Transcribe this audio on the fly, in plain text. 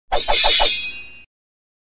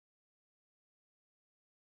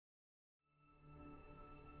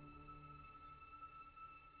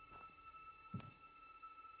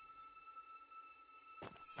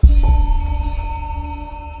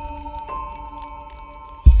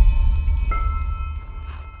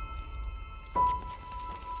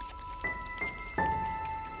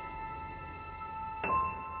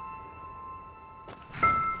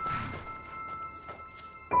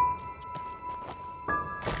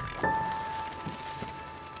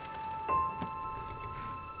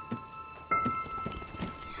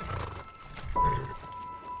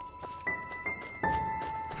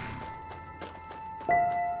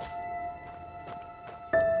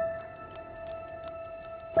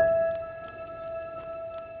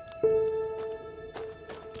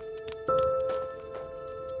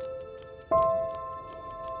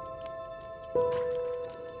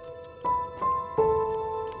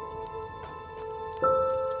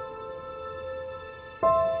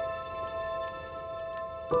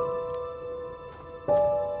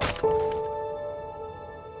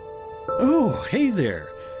hey there.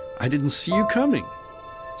 I didn't see you coming.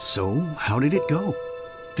 So, how did it go?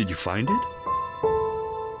 Did you find it?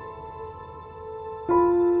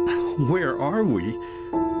 Where are we?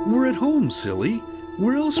 We're at home, silly.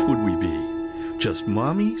 Where else would we be? Just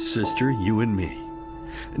Mommy, sister, you and me.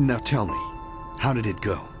 Now tell me, how did it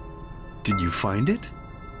go? Did you find it?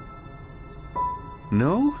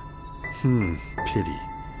 No? Pity.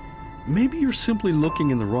 Maybe you're simply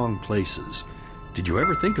looking in the wrong places. Did you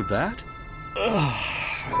ever think of that?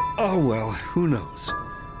 Oh well, who knows?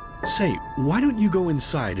 Say, why don't you go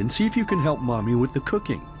inside and see if you can help Mommy with the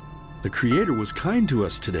cooking? The Creator was kind to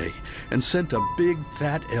us today and sent a big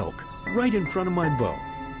fat elk right in front of my bow.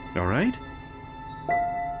 All right?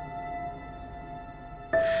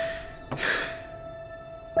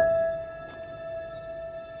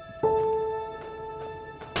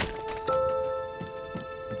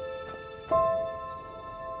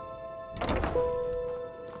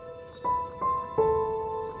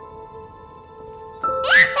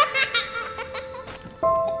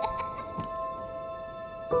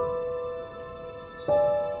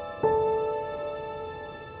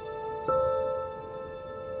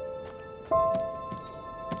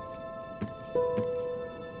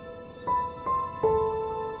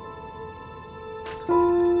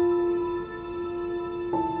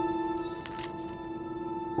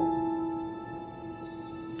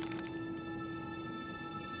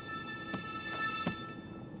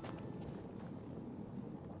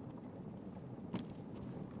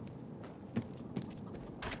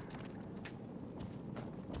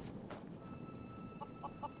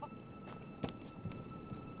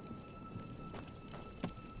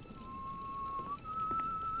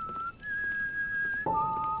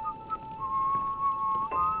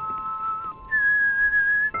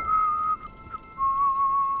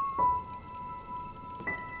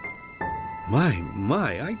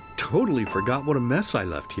 My, I totally forgot what a mess I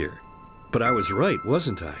left here. But I was right,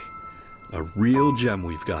 wasn't I? A real gem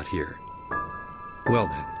we've got here. Well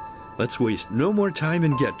then, let's waste no more time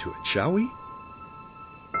and get to it, shall we?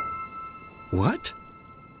 What?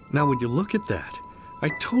 Now would you look at that? I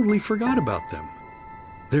totally forgot about them.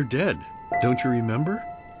 They're dead, don't you remember?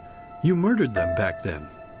 You murdered them back then,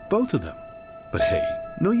 both of them. But hey,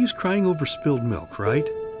 no use crying over spilled milk, right?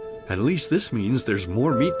 At least this means there's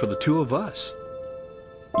more meat for the two of us.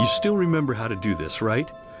 You still remember how to do this, right?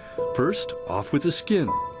 First, off with the skin.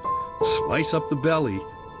 Slice up the belly,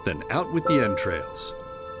 then out with the entrails.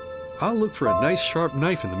 I'll look for a nice sharp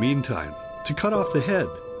knife in the meantime to cut off the head.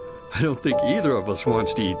 I don't think either of us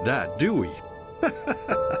wants to eat that, do we?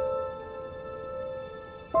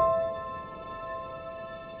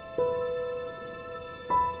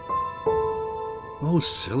 Oh,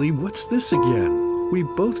 silly, what's this again? We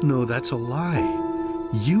both know that's a lie.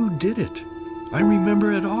 You did it. I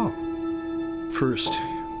remember it all. First,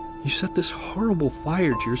 you set this horrible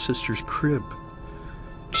fire to your sister's crib.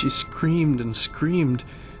 She screamed and screamed,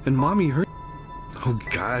 and Mommy heard. Oh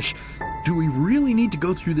gosh, do we really need to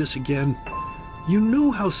go through this again? You know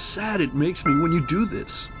how sad it makes me when you do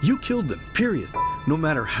this. You killed them, period. No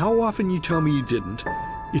matter how often you tell me you didn't,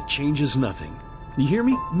 it changes nothing. You hear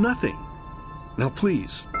me? Nothing. Now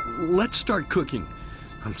please, let's start cooking.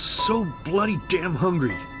 I'm so bloody damn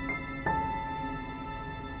hungry.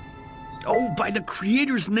 Oh, by the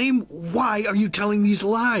Creator's name, why are you telling these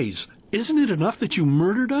lies? Isn't it enough that you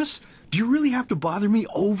murdered us? Do you really have to bother me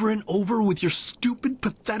over and over with your stupid,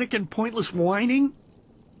 pathetic, and pointless whining?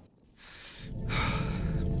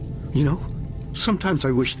 You know, sometimes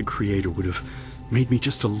I wish the Creator would have made me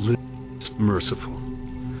just a little less merciful.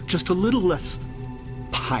 Just a little less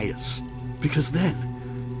pious. Because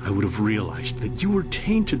then I would have realized that you were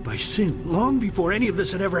tainted by sin long before any of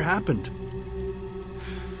this had ever happened.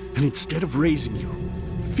 And instead of raising you,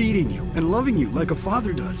 feeding you, and loving you like a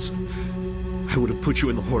father does, I would have put you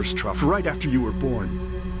in the horse trough right after you were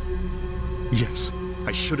born. Yes,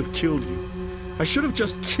 I should have killed you. I should have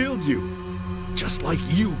just killed you. Just like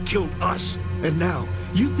you killed us. And now,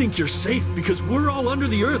 you think you're safe because we're all under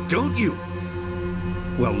the earth, don't you?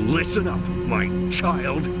 Well, listen up, my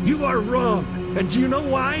child. You are wrong. And do you know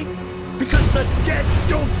why? Because the dead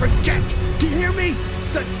don't forget. Do you hear me?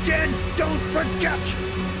 The dead don't forget.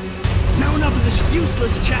 Now enough of this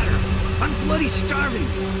useless chatter. I'm bloody starving.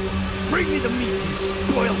 Bring me the meat, you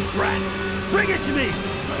spoiled brat. Bring it to me.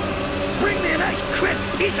 Bring me a nice crisp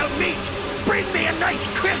piece of meat. Bring me a nice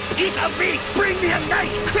crisp piece of meat. Bring me a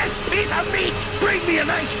nice crisp piece of meat. Bring me a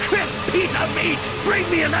nice crisp piece of meat. Bring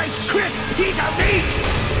me a nice crisp piece of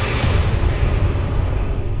meat.